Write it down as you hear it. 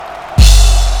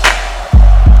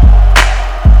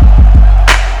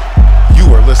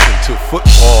to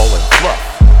Football and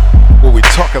Fluff, where we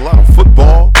talk a lot of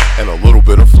football and a little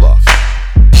bit of fluff.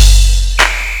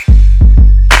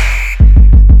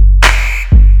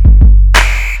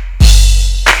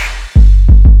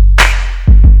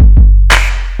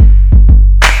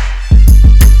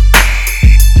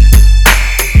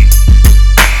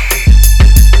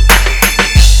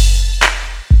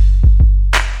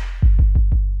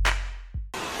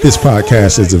 This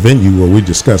podcast is a venue where we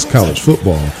discuss college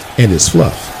football and its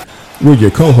fluff. We're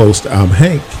your co-host. I'm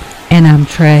Hank. And I'm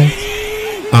Trey.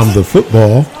 I'm the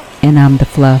football. And I'm the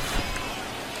fluff.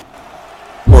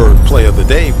 Word play of the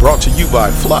day brought to you by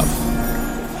Fluff.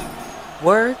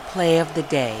 Word play of the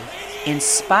day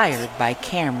inspired by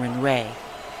Cameron Ray.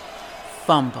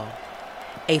 Fumble.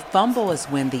 A fumble is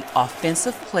when the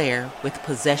offensive player with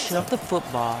possession of the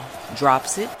football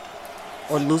drops it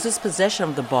or loses possession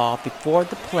of the ball before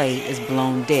the play is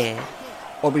blown dead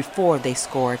or before they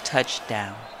score a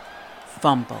touchdown.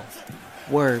 Fumble.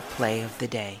 Word play of the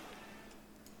day.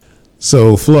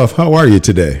 So, Fluff, how are you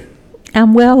today?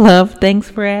 I'm well, love.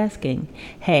 Thanks for asking.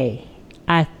 Hey,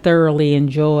 I thoroughly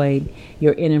enjoyed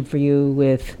your interview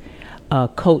with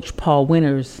Coach Paul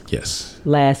Winters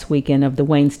last weekend of the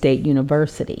Wayne State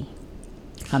University.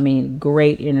 I mean,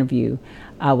 great interview.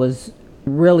 I was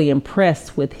really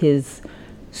impressed with his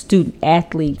student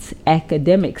athletes'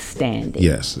 academic standing.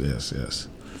 Yes.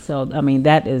 So, I mean,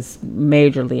 that is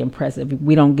majorly impressive.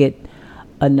 We don't get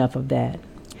enough of that.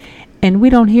 And we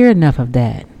don't hear enough of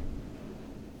that.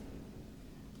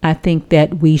 I think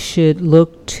that we should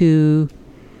look to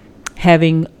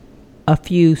having a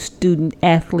few student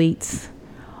athletes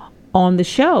on the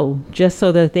show just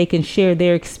so that they can share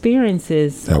their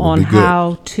experiences on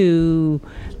how to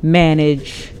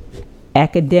manage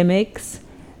academics.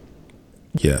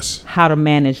 Yes. How to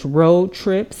manage road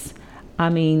trips. I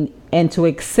mean, and to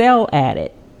excel at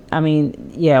it. I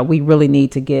mean, yeah, we really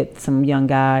need to get some young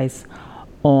guys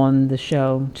on the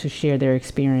show to share their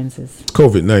experiences.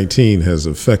 COVID-19 has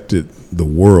affected the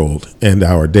world and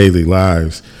our daily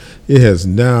lives. It has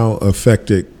now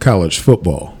affected college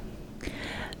football.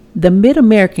 The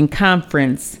Mid-American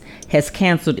Conference has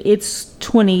canceled its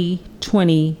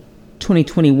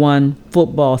 2020-2021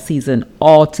 football season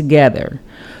altogether.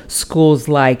 Schools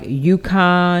like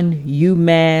UConn,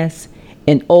 UMass,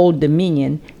 and Old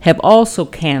Dominion have also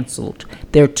canceled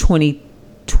their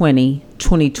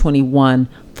 2020-2021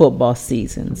 football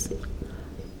seasons,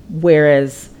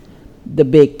 whereas the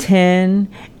Big Ten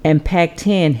and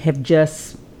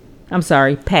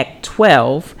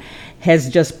Pac-12 has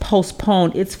just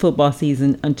postponed its football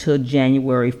season until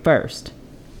January 1st.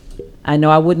 I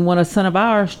know I wouldn't want a son of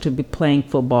ours to be playing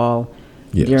football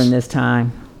during this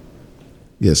time.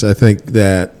 Yes, I think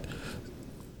that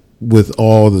with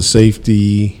all the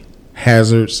safety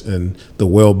hazards and the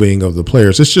well-being of the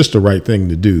players, it's just the right thing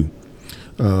to do.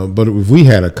 But if we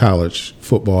had a college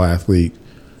football athlete,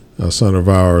 a son of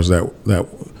ours that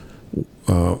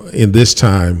in this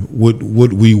time,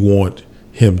 would we want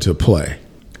him to play?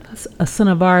 A son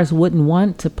of ours wouldn't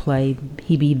want to play.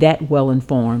 He'd be that well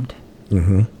informed.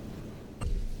 Mm-hmm.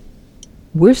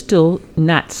 We're still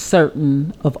not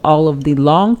certain of all of the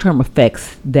long-term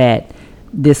effects that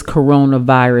this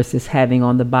coronavirus is having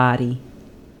on the body.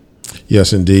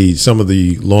 Yes, indeed. Some of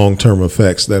the long-term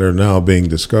effects that are now being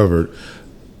discovered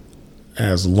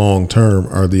as long-term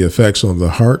are the effects on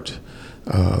the heart,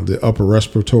 the upper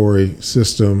respiratory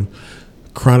system.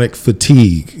 Chronic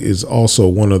fatigue is also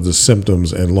one of the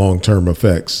symptoms and long-term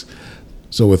effects.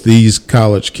 So with these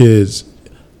college kids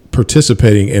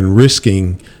participating and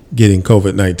risking getting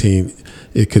COVID-19,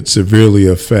 it could severely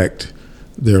affect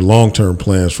their long-term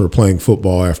plans for playing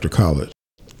football after college.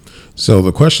 So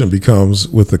the question becomes,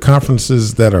 with the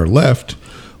conferences that are left,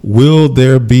 will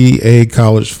there be a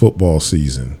college football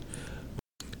season?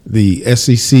 The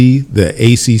SEC, the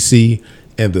ACC,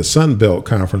 and the Sun Belt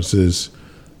conferences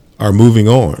are moving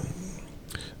on.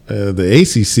 The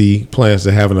ACC plans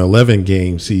to have an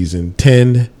 11-game season,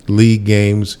 10 league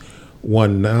games,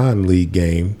 1 non-league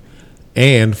game,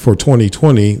 and for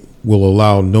 2020 will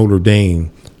allow Notre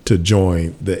Dame to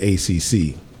join the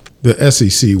ACC. The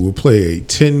SEC will play a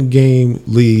 10-game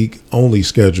league-only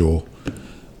schedule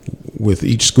with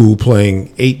each school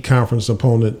playing 8 conference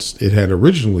opponents. It had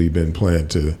originally been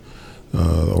planned to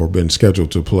or been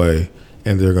scheduled to play,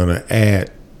 and they're going to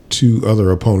add 2 other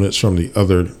opponents from the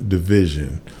other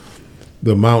division.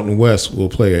 The Mountain West will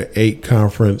play an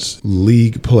 8-conference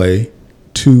league play,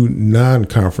 2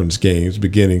 non-conference games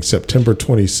beginning September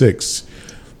 26th,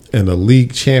 and a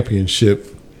league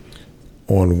championship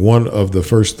on one of the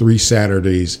first 3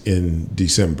 Saturdays in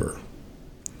December.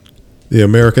 The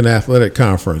American Athletic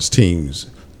Conference teams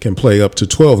can play up to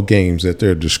 12 games at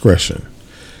their discretion.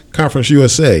 Conference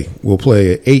USA will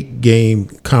play an 8-game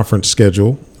conference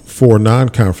schedule, 4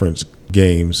 non-conference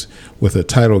games with a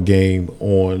title game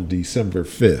on December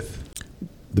 5th.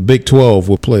 The Big 12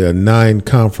 will play a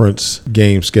 9-conference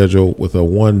game schedule with a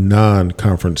 1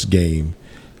 non-conference game.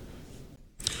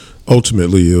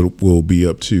 Ultimately, it will be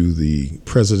up to the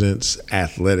presidents,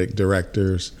 athletic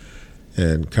directors,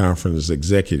 and conference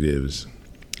executives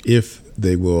if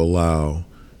they will allow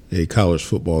a college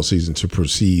football season to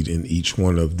proceed in each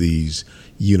one of these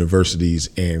universities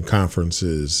and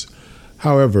conferences.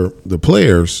 However,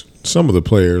 some of the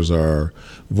players are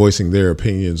voicing their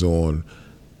opinions on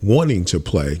wanting to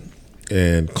play.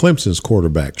 And Clemson's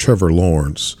quarterback, Trevor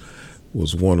Lawrence,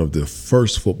 was one of the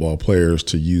first football players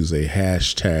to use a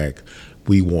hashtag,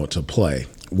 "We want to play."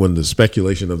 When the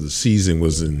speculation of the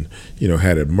season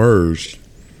had emerged,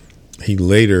 he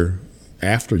later,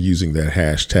 after using that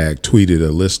hashtag, tweeted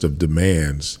a list of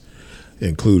demands,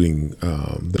 including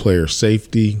the player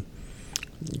safety,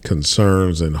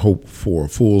 concerns and hope for a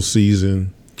full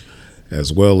season,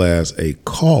 as well as a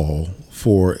call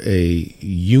for a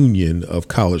union of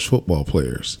college football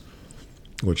players,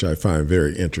 which I find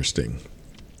very interesting.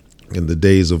 In the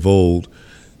days of old,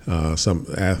 some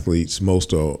athletes,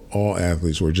 most or all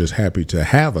athletes, were just happy to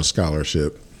have a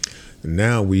scholarship.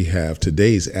 Now we have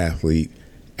today's athlete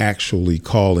actually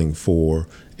calling for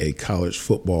a college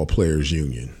football players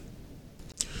union.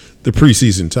 The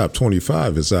preseason top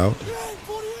 25 is out.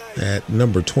 At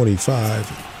number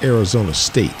 25, Arizona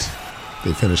State.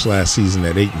 They finished last season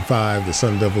at 8-5. The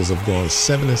Sun Devils have gone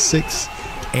 7-6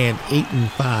 and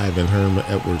 8-5 in Herman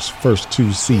Edwards' first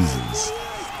 2 seasons.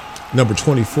 Number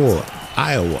 24,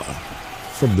 Iowa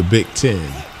from the Big Ten.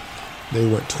 They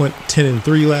went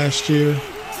 10-3 last year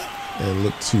and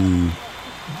look to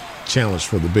challenge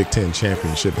for the Big Ten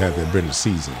championship had there been a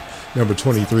season. Number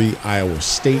 23, Iowa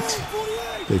State.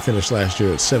 They finished last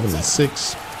year at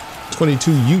 7-6.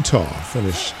 22, Utah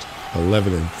finished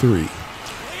 11-3.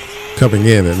 Coming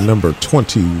in at number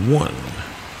 21,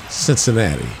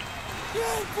 Cincinnati.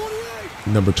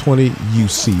 Number 20,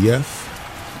 UCF.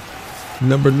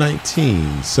 Number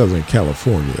 19, Southern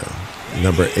California.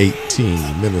 Number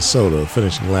 18, Minnesota,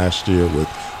 finishing last year with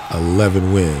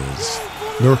 11 wins.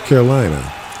 North Carolina,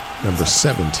 number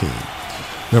 17.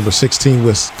 Number 16,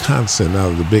 Wisconsin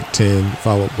out of the Big Ten,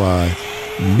 followed by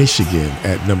Michigan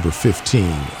at number 15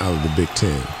 out of the Big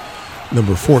Ten.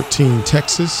 Number 14,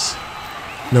 Texas.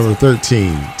 Number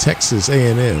 13, Texas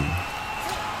A&M.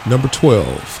 Number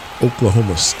 12,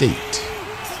 Oklahoma State.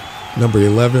 Number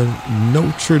 11,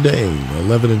 Notre Dame,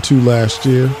 11-2 last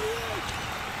year.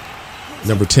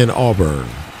 Number 10, Auburn,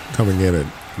 coming in at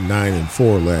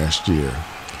 9-4 last year.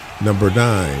 Number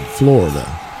 9, Florida.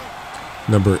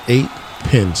 Number 8,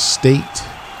 Penn State.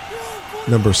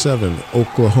 Number 7,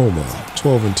 Oklahoma,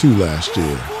 12-2 last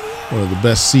year. One of the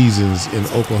best seasons in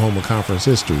Oklahoma Conference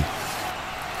history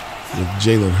with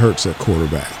Jalen Hurts at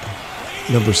quarterback.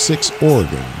 Number 6,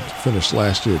 Oregon, finished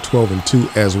last year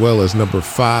 12-2, as well as number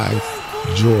 5,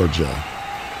 Georgia.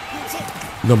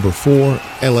 Number 4,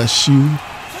 LSU.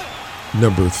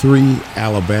 Number 3,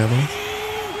 Alabama.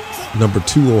 Number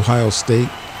 2, Ohio State.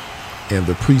 And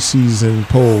the preseason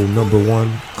poll, number 1,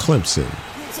 Clemson.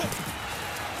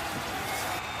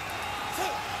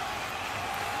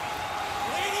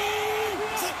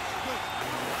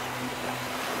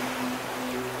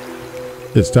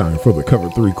 It's time for the Cover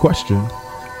 3 question.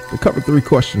 The Cover 3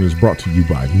 question is brought to you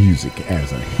by Music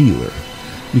as a Healer.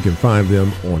 You can find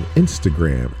them on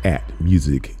Instagram at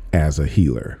Music as a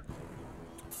Healer.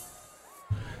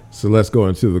 So let's go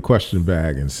into the question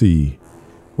bag and see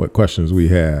what questions we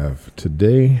have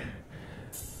today.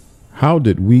 How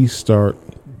did we start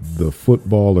the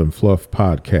Football and Fluff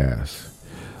podcast?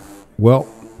 Well,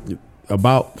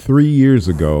 about 3 years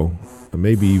ago,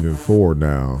 maybe even 4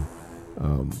 now,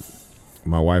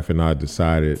 my wife and I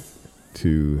decided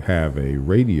to have a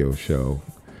radio show,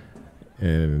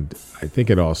 and I think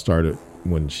it all started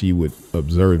when she would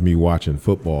observe me watching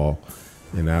football,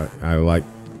 and I like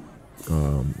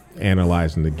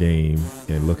analyzing the game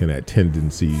and looking at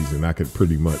tendencies, and I could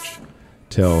pretty much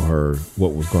tell her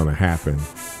what was going to happen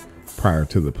prior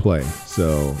to the play.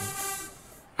 So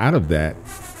out of that,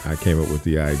 I came up with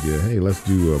the idea, hey, let's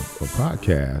do a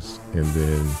podcast, and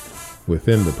then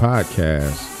within the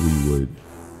podcast, we would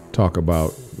talk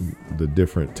about the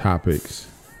different topics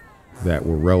that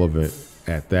were relevant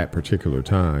at that particular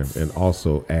time, and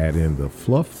also add in the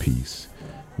fluff piece,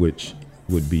 which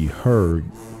would be her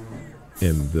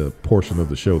in the portion of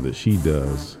the show that she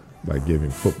does by giving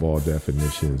football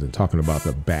definitions and talking about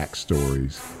the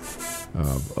backstories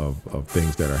of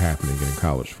things that are happening in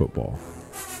college football.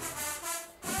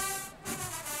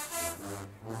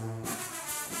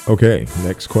 Okay,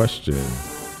 next question.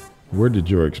 Where did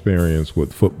your experience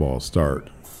with football start?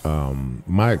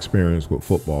 My experience with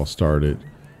football started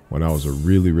when I was a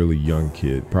really, really young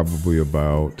kid, probably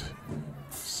about,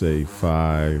 say,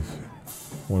 probably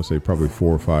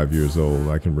 4 or 5 years old.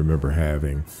 I can remember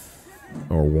having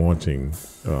or wanting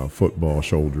football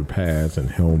shoulder pads and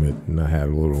helmet, and I had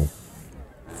a little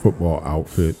football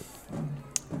outfit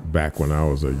back when I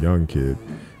was a young kid.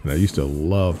 And I used to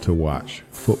love to watch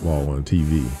football on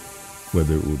TV,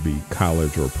 whether it would be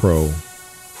college or pro,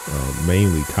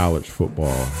 mainly college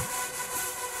football.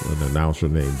 An announcer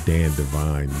named Dan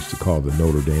Devine used to call the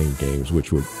Notre Dame games,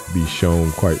 which would be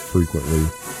shown quite frequently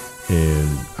in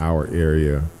our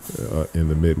area in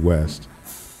the Midwest.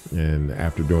 And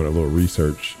after doing a little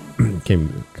research,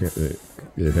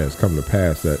 it has come to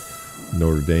pass that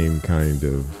Notre Dame kind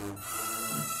of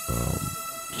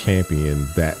championed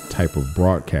that type of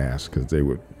broadcast, because they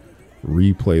would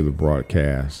replay the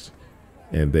broadcast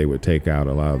and they would take out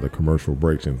a lot of the commercial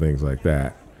breaks and things like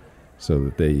that, so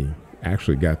that they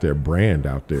actually got their brand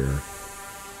out there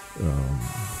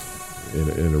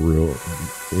in a real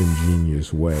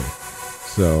ingenious way.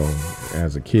 So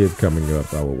as a kid coming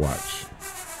up, I would watch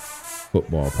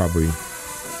football probably,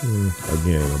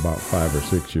 again, about 5 or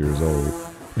 6 years old,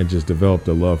 and just developed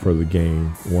a love for the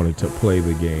game, wanted to play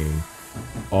the game,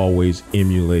 always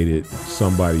emulated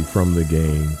somebody from the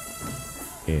game,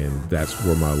 and that's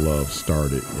where my love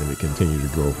started, and it continued to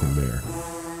grow from there.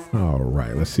 All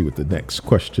right, let's see what the next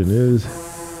question is.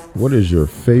 What is your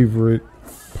favorite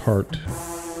part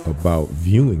about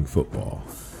viewing football?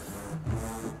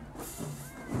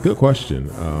 Good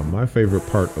question. My favorite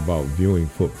part about viewing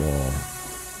football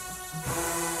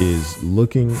is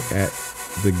looking at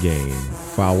the game,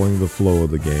 following the flow of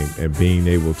the game, and being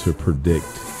able to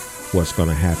predict what's going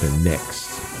to happen next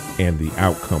and the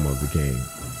outcome of the game.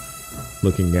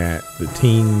 Looking at the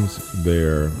teams,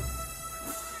 their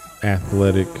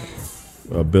athletic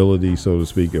ability, so to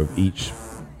speak, of each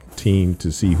team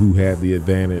to see who had the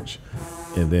advantage,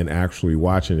 and then actually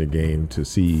watching the game to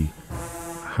see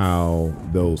how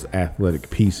those athletic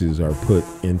pieces are put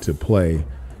into play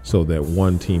so that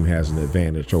one team has an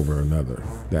advantage over another.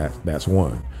 That's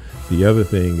one. The other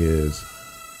thing is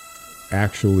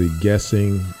actually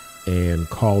guessing and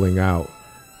calling out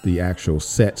the actual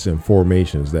sets and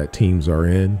formations that teams are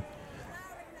in,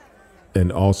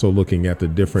 and also looking at the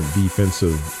different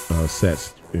defensive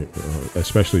sets,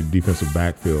 especially defensive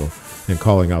backfield, and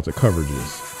calling out the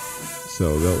coverages.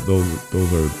 So those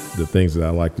are the things that I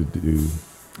like to do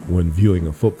when viewing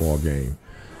a football game.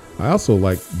 I also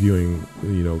like viewing,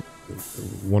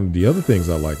 one of the other things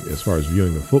I like as far as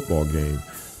viewing a football game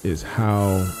is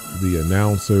how the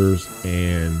announcers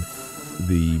and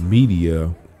the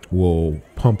media will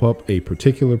pump up a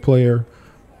particular player,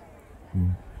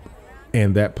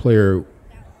 and that player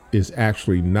is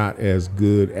actually not as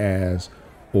good as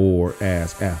or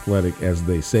as athletic as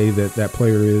they say that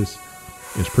player is.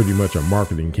 It's pretty much a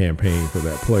marketing campaign for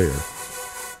that player.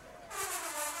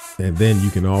 And then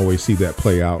you can always see that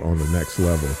play out on the next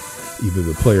level. Either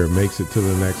the player makes it to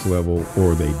the next level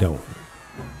or they don't.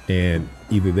 And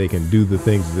either they can do the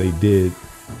things they did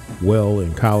well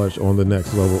in college on the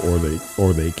next level,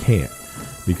 or they can't.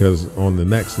 Because on the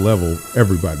next level,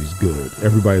 everybody's good.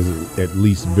 Everybody's at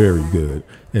least very good.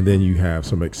 And then you have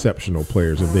some exceptional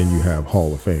players, and then you have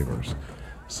Hall of Famers.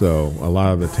 So a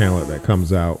lot of the talent that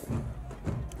comes out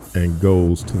and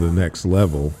goes to the next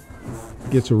level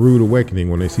gets a rude awakening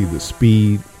when they see the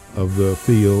speed of the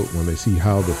field, when they see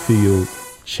how the field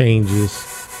changes,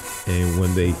 and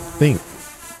when they think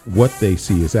what they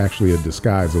see is actually a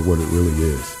disguise of what it really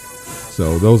is.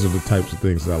 So those are the types of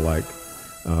things that I like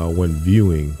when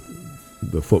viewing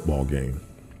the football game.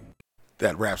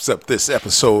 That wraps up this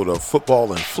episode of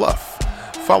Football and Fluff.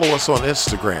 Follow us on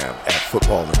Instagram at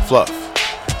Football and Fluff.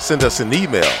 Send us an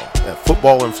email at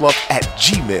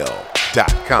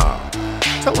footballandfluff@gmail.com.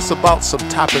 Tell us about some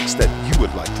topics that you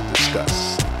would like to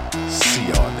discuss. See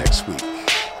y'all next week.